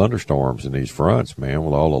little thunderstorms in these fronts, man,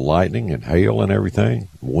 with all the lightning and hail and everything,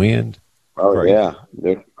 wind. Oh, crazy. Yeah.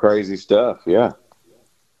 They're crazy stuff, yeah.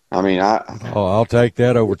 I mean, I'll take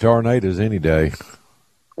that over tornadoes any day.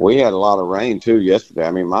 We had a lot of rain, too, yesterday.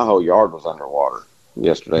 I mean, my whole yard was underwater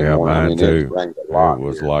yesterday morning. Mine too. It rained a lot. It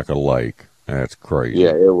was like a lake. That's crazy.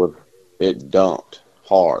 Yeah, it dumped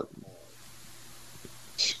hard.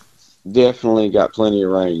 Definitely got plenty of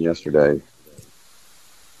rain yesterday.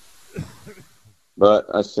 But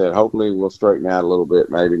I said, hopefully we'll straighten out a little bit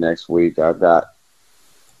maybe next week. I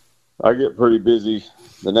get pretty busy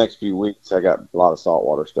the next few weeks. I got a lot of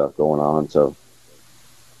saltwater stuff going on. So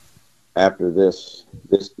after this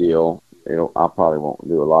deal, I probably won't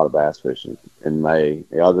do a lot of bass fishing in May,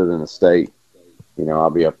 other than the state. I'll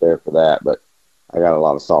be up there for that. But I got a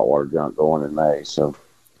lot of saltwater junk going in May. So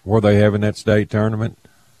were they having that state tournament?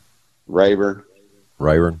 Rayburn.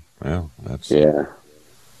 Well, that's a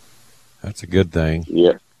good thing.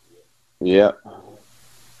 Yep.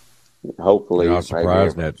 Hopefully. I was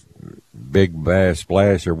surprised that big bass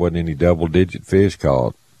splash there wasn't any double-digit fish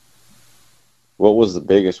caught. What was the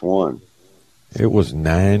biggest one? It was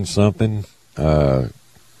 9-something. I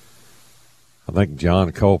think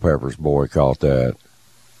John Culpepper's boy caught that.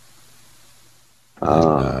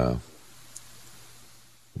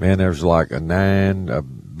 Man, there's like a 9, a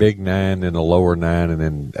big 9, and a lower 9, and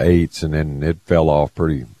then 8s, and then it fell off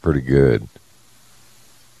pretty good.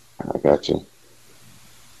 I got you.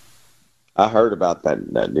 I heard about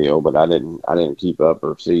that deal, but I didn't keep up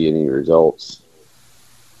or see any results.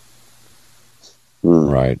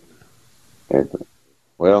 Right.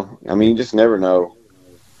 Well, I mean, you just never know.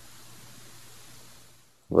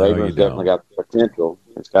 Rayburn's definitely got the potential.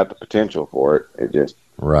 It's got the potential for it. It just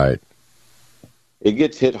It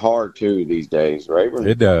gets hit hard too these days. Rayburn.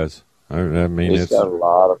 It does. I mean, it's got a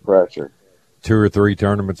lot of pressure. 2 or 3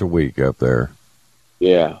 tournaments a week up there.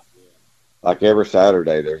 Yeah. Like every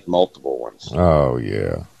Saturday, there's multiple ones. Oh,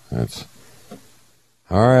 yeah. That's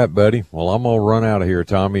all right, buddy. Well, I'm going to run out of here,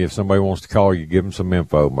 Tommy. If somebody wants to call you, give them some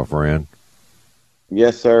info, my friend.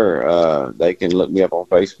 Yes, sir. They can look me up on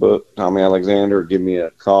Facebook, Tommy Alexander, give me a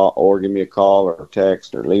call or a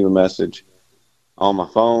text or leave a message on my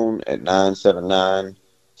phone at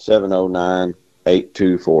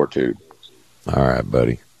 979-709-8242. All right,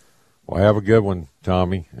 buddy. Well, have a good one,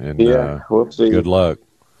 Tommy. And we'll see. Good luck.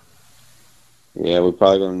 Yeah, we're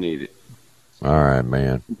probably going to need it. All right,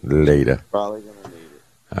 man. Later. Probably going to need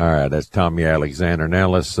it. All right, that's Tommy Alexander. Now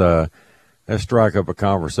let's strike up a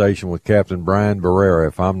conversation with Captain Brian Barrera.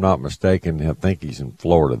 If I'm not mistaken, I think he's in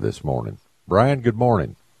Florida this morning. Brian, good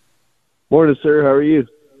morning. Morning, sir. How are you?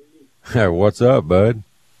 Hey, what's up, bud?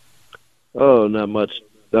 Oh, not much.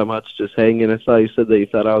 Just hanging. I saw you said that you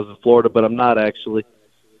thought I was in Florida, but I'm not actually.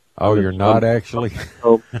 Oh, you're not actually?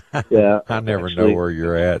 Oh, yeah. I never know where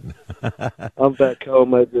you're at. I'm back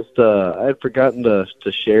home. I had forgotten to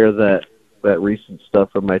share that recent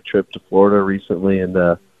stuff from my trip to Florida recently, and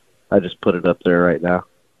I just put it up there right now.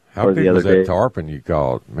 How or big the other was that day. tarpon you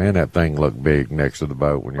caught? Man, that thing looked big next to the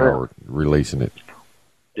boat when y'all were releasing it.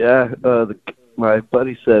 Yeah, my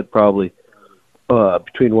buddy said probably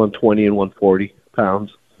between 120 and 140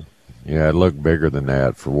 pounds. Yeah, it looked bigger than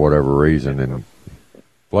that for whatever reason. And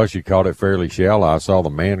plus, you caught it fairly shallow. I saw the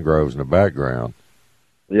mangroves in the background.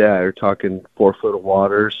 Yeah, you're talking 4 foot of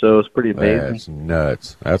water, so it's pretty amazing. That's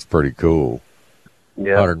nuts. That's pretty cool.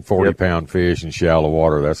 Yeah, 140-pound fish in shallow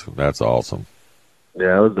water. That's awesome.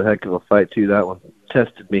 Yeah, it was a heck of a fight, too. That one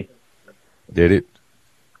tested me. Did it?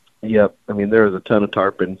 Yep. I mean, there was a ton of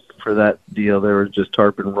tarpon for that deal. There was just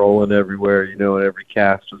tarpon rolling everywhere, and every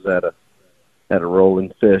cast was at a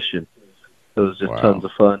rolling fish, and it was just tons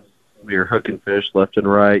of fun. We were hooking fish left and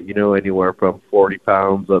right, anywhere from 40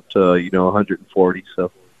 pounds up to, 140.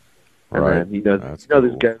 So, and right. then,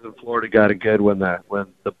 these guys in Florida got it good when the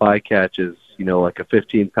bycatch is, like a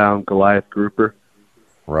 15-pound Goliath grouper.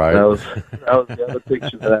 Right. That was the other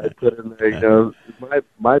picture that I put in there.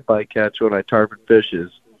 My bycatch when I tarpon fish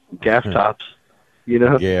is gaff tops.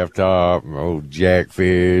 Gaff top, old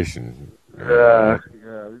jackfish, and yeah.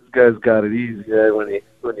 These guys got it easy when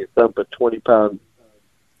you thump a 20-pound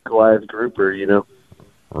Goliath grouper.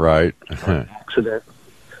 Right. Accident.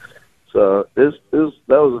 So that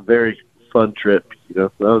was a very fun trip.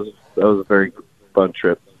 That was a very fun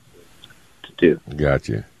trip to do.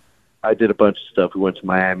 Gotcha. I did a bunch of stuff. We went to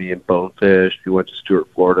Miami and bonefish. We went to Stuart,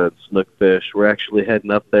 Florida and snookfish. We're actually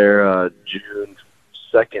heading up there June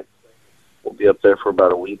 2nd. We'll be up there for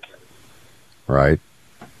about a week. Right.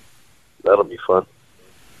 That'll be fun.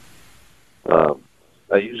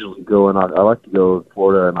 I usually go I like to go to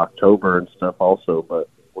Florida in October and stuff also, but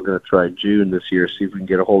we're going to try June this year, see if we can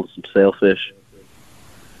get a hold of some sailfish. I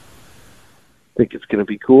think it's going to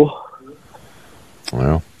be cool.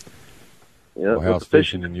 Well, yeah. How's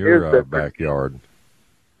fishing in your backyard?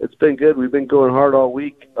 It's been good. We've been going hard all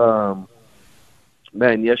week. Man,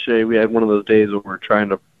 yesterday we had one of those days where we're trying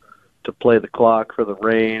to play the clock for the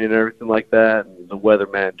rain and everything like that, and the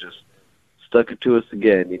weatherman just stuck it to us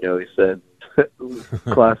again. He said,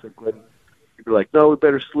 classic when you'd be like, no, we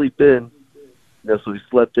better sleep in. So we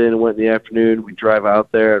slept in and went in the afternoon. We drive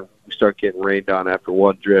out there, and we start getting rained on after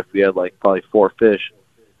one drift. We had probably 4 fish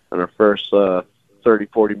on our first 30,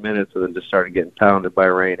 40 minutes, and then just started getting pounded by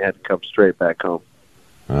rain. Had to come straight back home.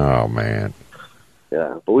 Oh, man.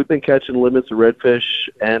 Yeah, but we've been catching limits of redfish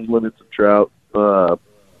and limits of trout the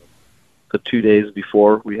 2 days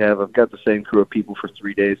before. I've got the same crew of people for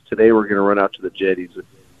 3 days. Today we're going to run out to the jetties and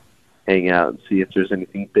hang out and see if there's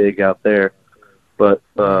anything big out there. But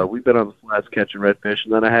we've been on the flats catching redfish,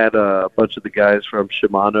 and then I had a bunch of the guys from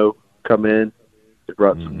Shimano come in. They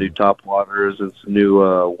brought some new top waters and some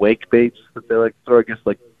new wake baits that they like to throw. I guess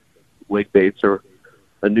wake baits are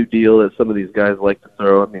a new deal that some of these guys like to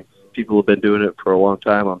throw. I mean, people have been doing it for a long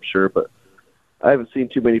time, I'm sure, but I haven't seen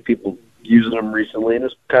too many people using them recently, and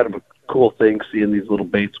it's kind of a cool thing seeing these little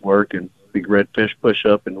baits work and big redfish push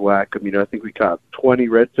up and whack them. I think we caught 20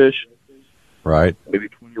 redfish. Right. Maybe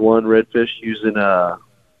 21 redfish using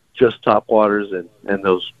just top waters and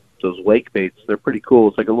those wake baits. They're pretty cool.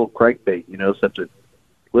 It's like a little crankbait, except it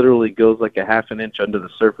literally goes like a half an inch under the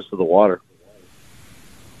surface of the water.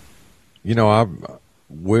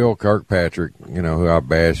 Will Kirkpatrick, who I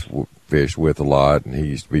bass fish with a lot, and he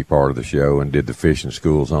used to be part of the show and did the fishing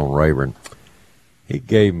schools on Rayburn. He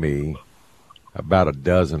gave me about a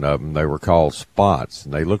dozen of them. They were called spots,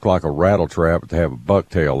 and they look like a rattle trap, but they have a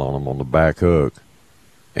bucktail on them on the back hook.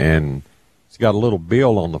 And it's got a little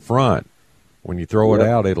bill on the front. When you throw it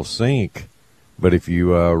out, it'll sink. But if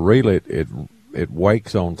you reel it, it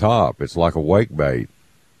wakes on top. It's like a wake bait.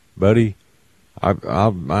 Buddy, I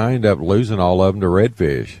ended up losing all of them to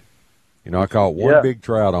redfish. I caught one big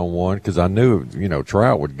trout on one because I knew,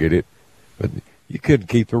 trout would get it. But you couldn't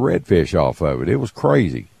keep the redfish off of it. It was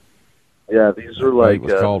crazy. Yeah, these are like... It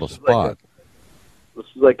was called a spot. This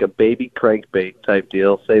is like a baby crankbait type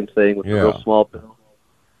deal. Same thing with the real small bill.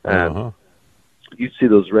 And you see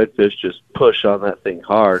those redfish just push on that thing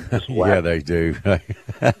hard. Yeah, they do.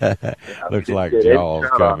 Looks like Jaws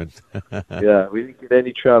coming. Yeah, we didn't get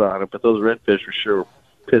any trout on it, but those redfish were sure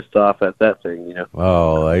pissed off at that thing,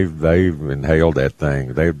 Oh, they've inhaled that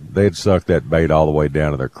thing. They'd sucked that bait all the way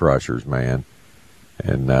down to their crushers, man.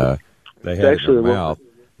 And they had it in their mouth.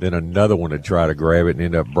 Then another one would try to grab it and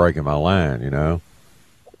end up breaking my line,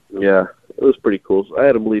 Yeah, it was pretty cool. So I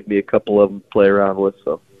had them leave me a couple of them to play around with,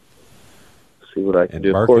 so see what I can do.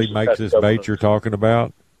 And Berkeley makes this bait you're talking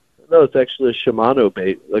about? No, it's actually a Shimano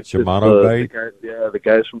bait. Shimano bait? The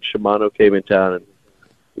guys from Shimano came in town, and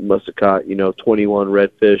we must have caught, 21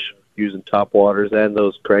 redfish using top waters and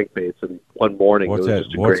those crankbaits in one morning. What's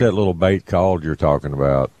that little bait called you're talking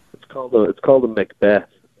about? It's called a Macbeth.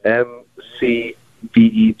 MCBETH.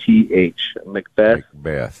 Macbeth.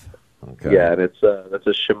 Macbeth. Okay. Yeah, and that's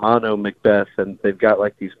a Shimano Macbeth, and they've got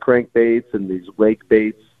like these crankbaits and these wake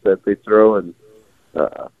baits that they throw, and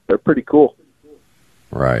they're pretty cool.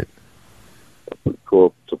 Right. Pretty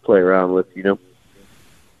cool to play around with, Of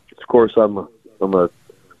course, I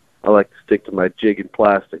like to stick to my jig and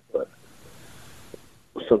plastic, but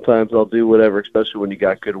sometimes I'll do whatever, especially when you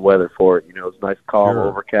got good weather for it. It's a nice, calm,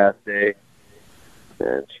 overcast day,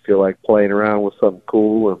 and you feel like playing around with something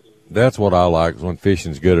cool. And that's what I like, is when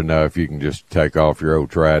fishing's good enough, you can just take off your old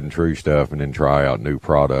tried and true stuff and then try out new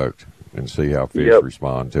product and see how fish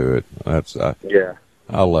respond to it. I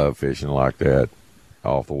love fishing like that,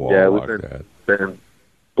 off the wall like that. Been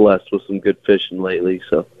blessed with some good fishing lately,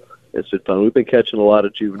 so it's been fun. We've been catching a lot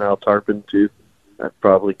of juvenile tarpon too. I've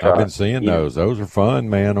been seeing those. Those are fun,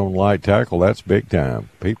 man, on light tackle. That's big time.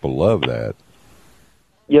 People love that.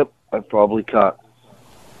 Yep, I've probably caught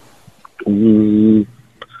maybe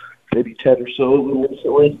 10 or so of them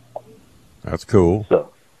recently. That's cool.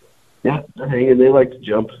 So, yeah, they're hanging. They like to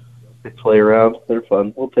jump. They play around. They're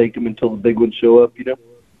fun. We'll take them until the big ones show up,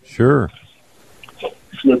 Sure.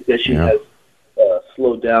 Snook fishing has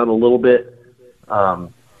slowed down a little bit.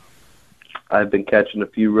 I've been catching a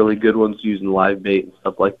few really good ones using live bait and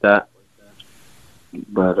stuff like that.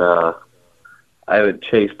 But I haven't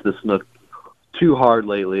chased the snook too hard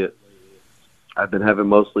lately. I've been having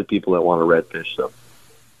mostly people that want to redfish, so.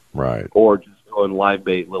 Right. Or just going live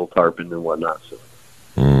bait, little tarpon and whatnot. So.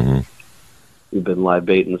 We've been live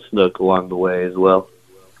baiting the snook along the way as well.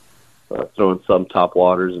 Throwing some top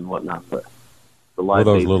waters and whatnot. But the live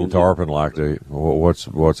those little tarpon like to,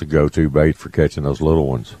 what's a go-to bait for catching those little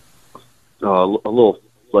ones? A little,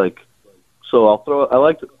 so I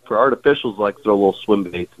like to, for artificials, I like to throw little swim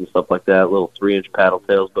baits and stuff like that, little 3-inch paddle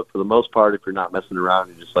tails. But for the most part, if you're not messing around,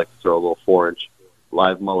 you just like to throw a little 4-inch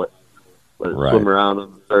live mullet. Let it swim around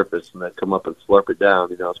on the surface and then come up and slurp it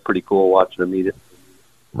down. It's pretty cool watching them eat it.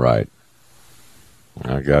 Right.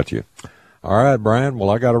 I got you. All right, Brian. Well,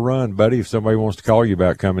 I got to run, buddy. If somebody wants to call you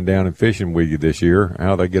about coming down and fishing with you this year,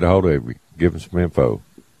 how they get a hold of you? Give them some info.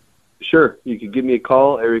 Sure. You can give me a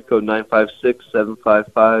call, area code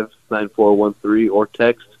 956-755-9413, or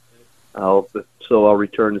text. I'll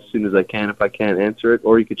return as soon as I can if I can't answer it.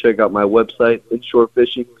 Or you can check out my website,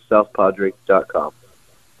 inshorefishing.southpadre.com.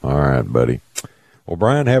 All right, buddy. Well,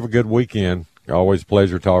 Brian, have a good weekend. Always a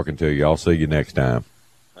pleasure talking to you. I'll see you next time.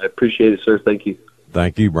 I appreciate it, sir. Thank you.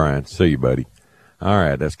 Thank you, Brian. See you, buddy. All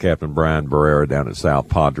right, that's Captain Brian Barrera down at South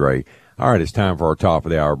Padre. All right, it's time for our top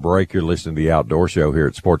of the hour break. You're listening to the Outdoor Show here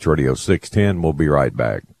at Sports Radio 610. We'll be right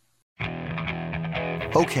back.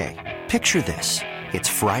 Okay, picture this. It's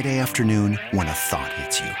Friday afternoon when a thought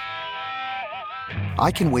hits you.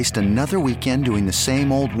 I can waste another weekend doing the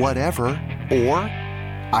same old whatever, or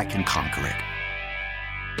I can conquer it.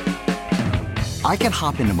 I can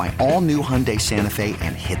hop into my all-new Hyundai Santa Fe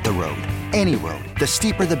and hit the road. Any road. The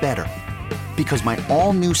steeper, the better. Because my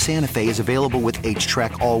all-new Santa Fe is available with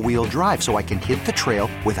H-Track all-wheel drive, so I can hit the trail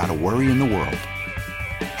without a worry in the world.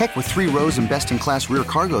 Heck, with 3 rows and best-in-class rear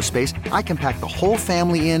cargo space, I can pack the whole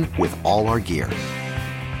family in with all our gear.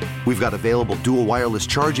 We've got available dual wireless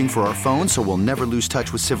charging for our phones, so we'll never lose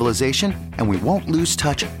touch with civilization, and we won't lose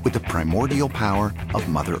touch with the primordial power of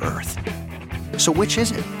Mother Earth. So which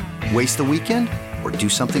is it? Waste the weekend or do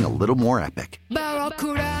something a little more epic?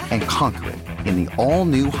 And conquer it in the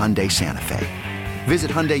all-new Hyundai Santa Fe.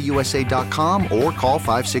 Visit HyundaiUSA.com or call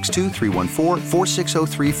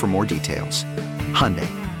 562-314-4603 for more details. Hyundai,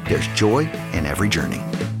 there's joy in every journey.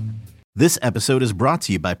 This episode is brought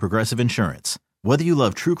to you by Progressive Insurance. Whether you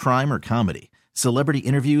love true crime or comedy, celebrity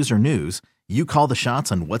interviews or news, you call the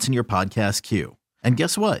shots on what's in your podcast queue. And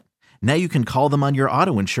guess what? Now you can call them on your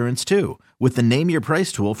auto insurance too with the Name Your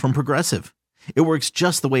Price tool from Progressive. It works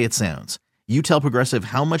just the way it sounds. You tell Progressive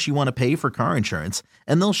how much you want to pay for car insurance,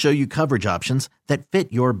 and they'll show you coverage options that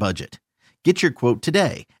fit your budget. Get your quote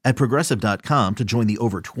today at Progressive.com to join the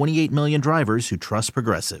over 28 million drivers who trust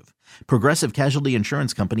Progressive. Progressive Casualty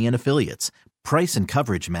Insurance Company and Affiliates. Price and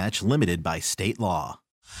coverage match limited by state law.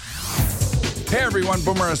 Hey everyone,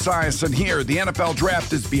 Boomer Esiason here. The NFL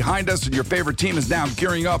Draft is behind us and your favorite team is now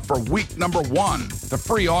gearing up for week number 1. The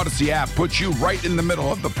free Odyssey app puts you right in the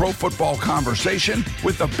middle of the pro football conversation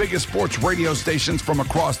with the biggest sports radio stations from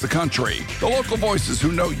across the country. The local voices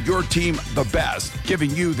who know your team the best,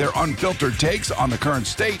 giving you their unfiltered takes on the current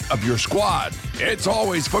state of your squad. It's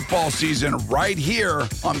always football season right here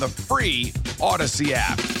on the free Odyssey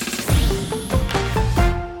app.